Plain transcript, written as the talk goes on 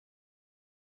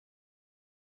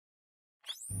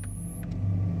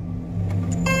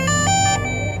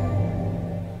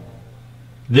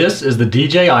This is the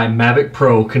DJI Mavic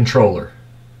Pro controller.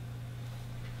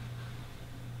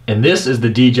 And this is the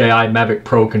DJI Mavic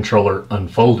Pro controller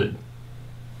unfolded.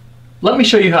 Let me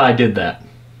show you how I did that.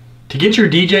 To get your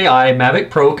DJI Mavic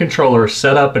Pro controller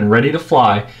set up and ready to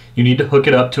fly, you need to hook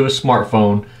it up to a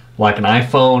smartphone like an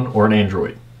iPhone or an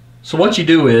Android. So what you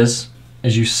do is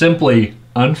you simply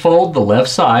unfold the left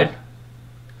side,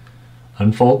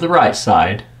 unfold the right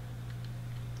side,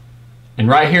 and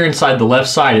right here inside the left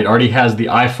side it already has the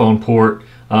iPhone port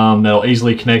that'll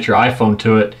easily connect your iPhone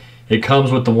to it. It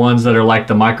comes with the ones that are like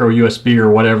the micro USB or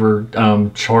whatever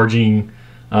charging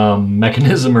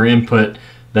mechanism or input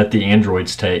that the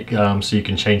Androids take, so you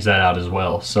can change that out as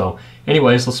well. So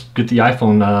anyways, let's get the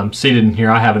iPhone seated in here.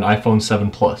 I have an iPhone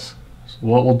 7 Plus. So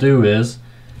what we'll do is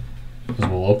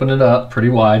we'll open it up pretty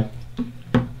wide,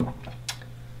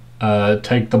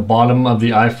 take the bottom of the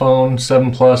iPhone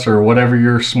 7 Plus or whatever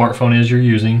your smartphone is you're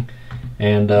using,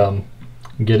 and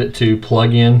get it to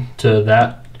plug in to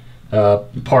that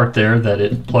part there that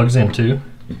it plugs into.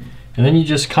 And then you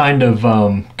just kind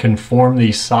of conform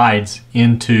these sides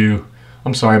into,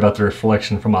 I'm sorry about the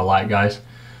reflection from my light, guys.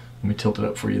 Let me tilt it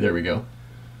up for you. There we go.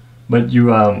 But you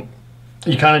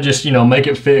kind of just, make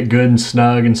it fit good and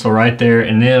snug, and so right there.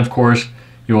 And then of course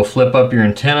you will flip up your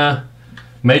antenna.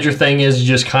 Major thing is you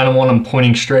just kind of want them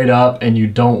pointing straight up, and you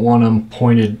don't want them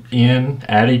pointed in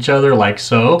at each other like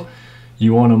so.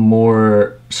 You want them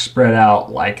more spread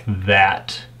out like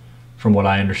that, from what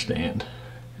I understand.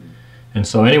 And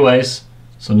so anyways,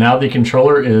 so now the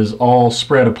controller is all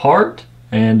spread apart,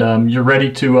 and you're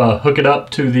ready to hook it up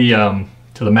to the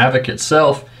Mavic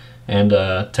itself and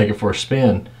take it for a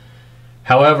spin.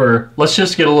 However, let's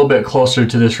just get a little bit closer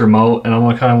to this remote, and I'm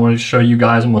going to kind of want to show you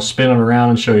guys. I'm going to spin it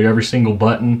around and show you every single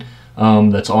button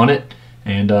that's on it.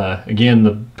 And again,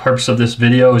 the purpose of this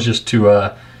video is just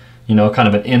to kind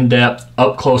of an in-depth,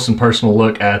 up close and personal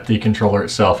look at the controller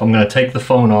itself. I'm going to take the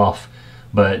phone off,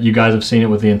 but you guys have seen it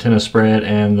with the antenna spread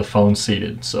and the phone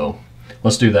seated. So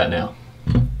let's do that now.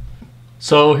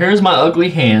 So here's my ugly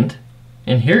hand,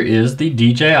 and here is the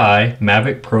DJI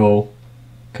Mavic Pro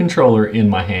controller in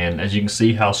my hand. As you can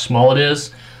see how small it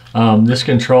is. This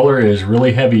controller is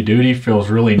really heavy duty, feels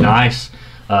really nice.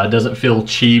 It doesn't feel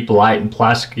cheap, light and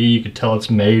plasticky. You can tell it's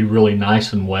made really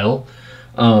nice and well.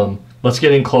 Let's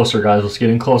get in closer, guys. Let's get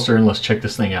in closer and let's check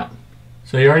this thing out.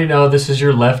 So you already know this is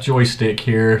your left joystick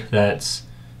here. That's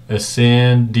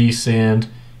ascend, descend,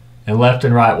 and left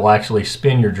and right will actually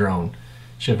spin your drone.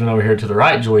 Shifting over here to the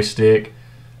right joystick,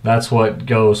 that's what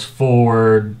goes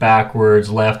forward, backwards,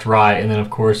 left, right, and then of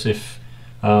course if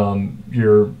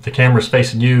the camera's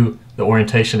facing you, the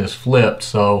orientation is flipped,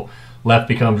 so left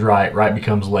becomes right, right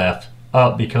becomes left,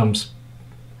 up becomes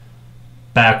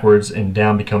backwards, and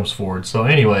down becomes forward. So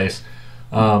anyways,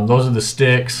 those are the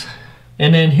sticks.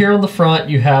 And then here on the front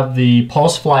you have the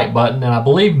pulse flight button, and I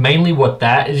believe mainly what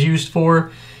that is used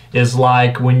for is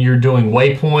like when you're doing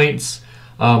waypoints,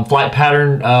 flight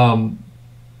pattern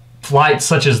flights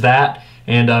such as that,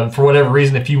 and for whatever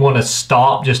reason, if you want to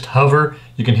stop, just hover,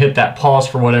 you can hit that pause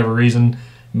for whatever reason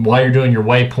while you're doing your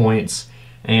waypoints,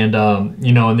 and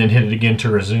and then hit it again to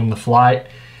resume the flight.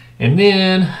 And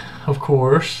then of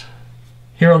course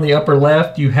here on the upper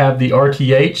left you have the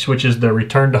RTH, which is the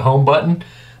return to home button.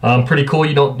 Pretty cool.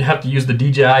 You don't have to use the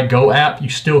DJI Go app. You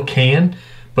still can,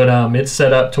 but it's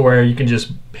set up to where you can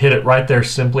just hit it right there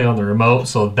simply on the remote,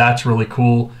 so that's really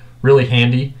cool, really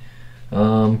handy.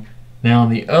 Now on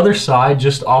the other side,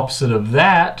 just opposite of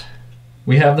that,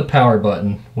 we have the power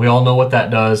button. We all know what that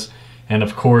does, and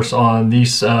of course on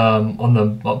these,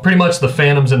 pretty much the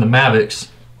Phantoms and the Mavics,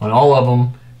 on all of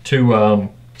them, to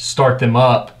start them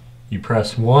up, you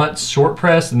press once, short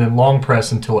press, and then long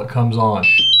press until it comes on.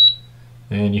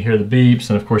 And you hear the beeps,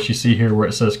 and of course you see here where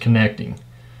it says connecting.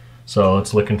 So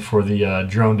it's looking for the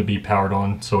drone to be powered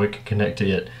on so it can connect to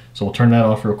it. So we'll turn that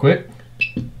off real quick.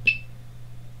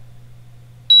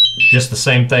 Just the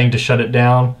same thing to shut it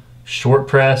down. Short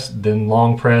press, then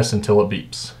long press until it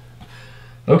beeps.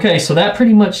 Okay, so that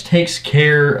pretty much takes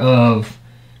care of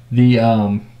the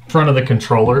front of the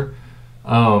controller.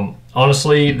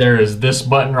 Honestly, there is this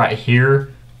button right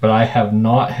here, but I have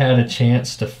not had a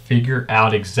chance to figure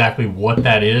out exactly what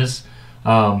that is.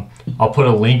 I'll put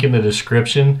a link in the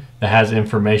description that has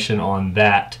information on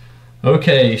that.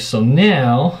 Okay, so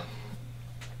now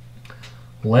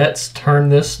let's turn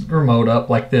this remote up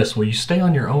like this. Will you stay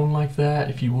on your own like that?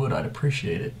 If you would, I'd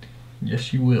appreciate it.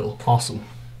 Yes, you will. Awesome.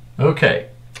 Okay,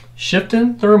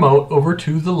 shifting the remote over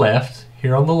to the left,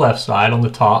 here on the left side on the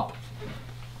top.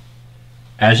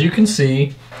 As you can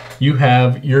see, you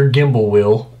have your gimbal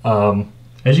wheel.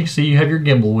 As you can see, you have your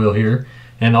gimbal wheel here,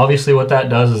 And obviously what that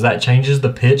does is that changes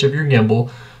the pitch of your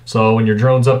gimbal. So when your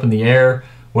drone's up in the air,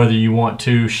 whether you want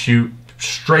to shoot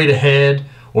straight ahead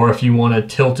or if you want to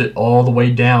tilt it all the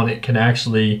way down, it can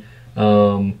actually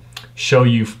show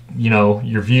you,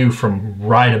 your view from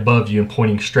right above you and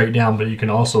pointing straight down, but you can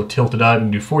also tilt it up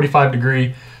and do 45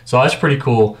 degree. So that's pretty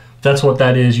cool. That's what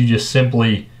that is. You just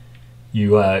simply,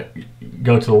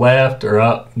 go to the left or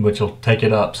up, which will take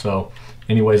it up. So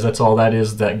anyways, that's all that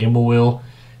is, that gimbal wheel.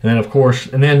 And then of course,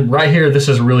 and then right here, this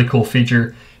is a really cool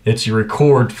feature. It's your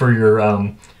record for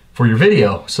your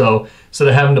video. So instead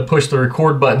of having to push the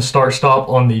record button, start, stop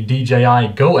on the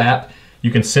DJI Go app,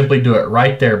 you can simply do it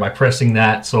right there by pressing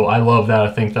that. So I love that.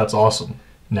 I think that's awesome.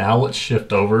 Now let's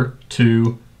shift over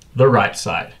to the right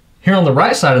side. Here on the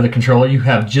right side of the controller, you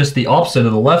have just the opposite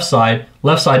of the left side.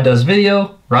 Left side does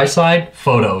video, right side,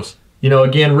 photos.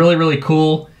 Again, really, really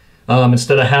cool.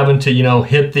 Instead of having to,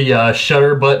 hit the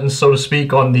shutter button, so to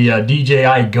speak, on the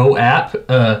DJI Go app,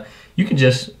 you can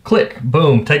just click,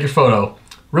 boom, take your photo.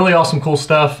 Really awesome, cool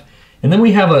stuff. And then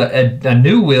we have a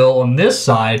new wheel on this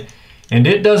side, and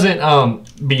it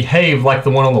doesn't behave like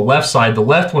the one on the left side. The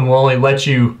left one will only let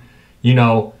you,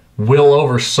 wheel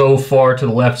over so far to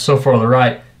the left, so far to the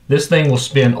right. This thing will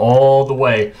spin all the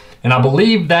way. And I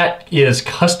believe that is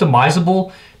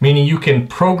customizable, meaning you can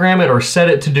program it or set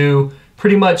it to do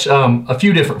pretty much a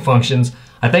few different functions.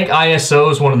 I think ISO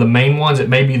is one of the main ones. It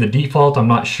may be the default, I'm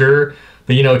not sure.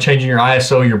 But changing your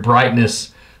ISO, your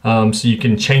brightness, so you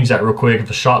can change that real quick. If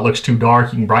the shot looks too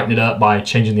dark, you can brighten it up by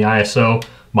changing the ISO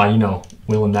by,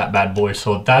 wheeling that bad boy.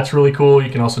 So that's really cool.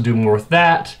 You can also do more with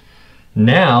that.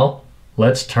 Now,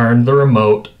 let's turn the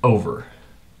remote over.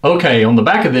 Okay, on the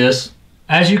back of this,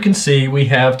 as you can see, we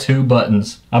have two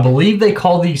buttons. I believe they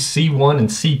call these C1 and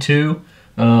C2.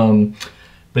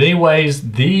 But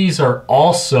anyways, these are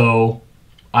also,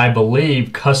 I believe,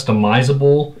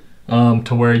 customizable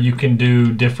to where you can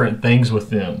do different things with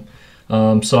them.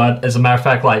 As a matter of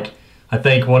fact, I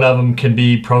think one of them can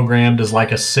be programmed as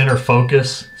like a center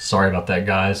focus. Sorry about that,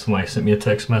 guys. Somebody sent me a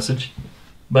text message.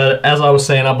 But as I was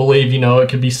saying, I believe, it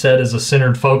could be set as a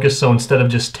centered focus. So instead of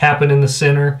just tapping in the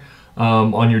center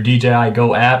on your DJI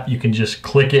Go app, you can just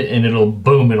click it and it'll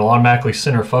automatically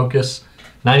center focus.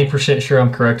 90% sure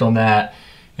I'm correct on that.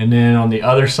 And then on the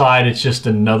other side, it's just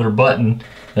another button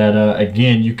that,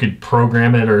 again, you could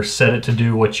program it or set it to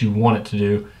do what you want it to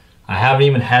do. I haven't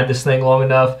even had this thing long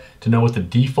enough to know what the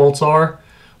defaults are,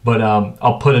 but I'll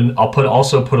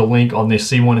also put a link on the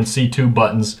C1 and C2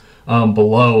 buttons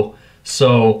below.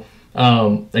 So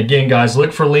again, guys,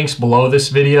 look for links below this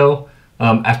video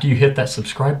after you hit that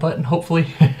subscribe button, hopefully.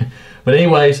 But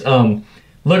anyways,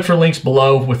 look for links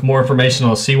below with more information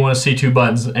on C1 and C2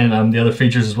 buttons and the other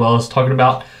features as well as talking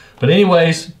about. But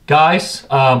anyways, guys,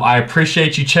 I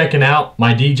appreciate you checking out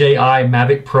my DJI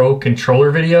Mavic Pro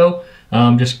controller video.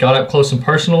 Just got up close and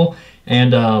personal.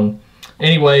 And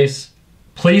anyways,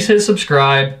 please hit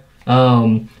subscribe.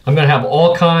 I'm going to have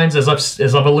all kinds, as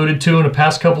I've alluded to in the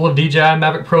past couple of DJI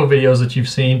Mavic Pro videos that you've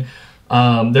seen.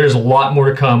 There's a lot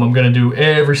more to come. I'm going to do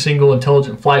every single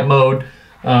intelligent flight mode.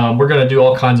 We're going to do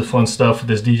all kinds of fun stuff with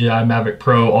this DJI Mavic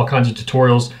Pro, all kinds of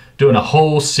tutorials, doing a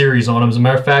whole series on them. As a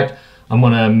matter of fact, I'm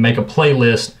going to make a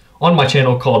playlist on my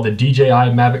channel called the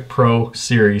DJI Mavic Pro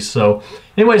series. So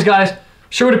anyways, guys,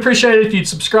 sure would appreciate it if you'd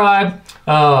subscribe.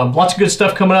 Lots of good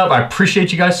stuff coming up. I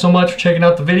appreciate you guys so much for checking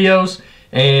out the videos.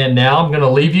 And now I'm going to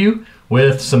leave you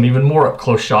with some even more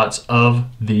up-close shots of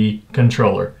the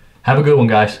controller. Have a good one,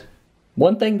 guys.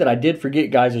 One thing that I did forget,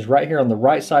 guys, is right here on the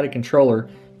right side of the controller,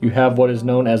 you have what is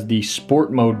known as the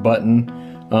sport mode button,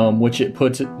 which it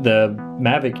puts the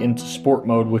Mavic into sport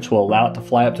mode, which will allow it to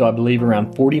fly up to, I believe,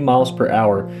 around 40 miles per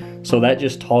hour. So that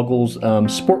just toggles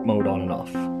sport mode on and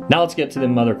off. Now let's get to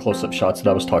them other close-up shots that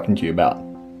I was talking to you about.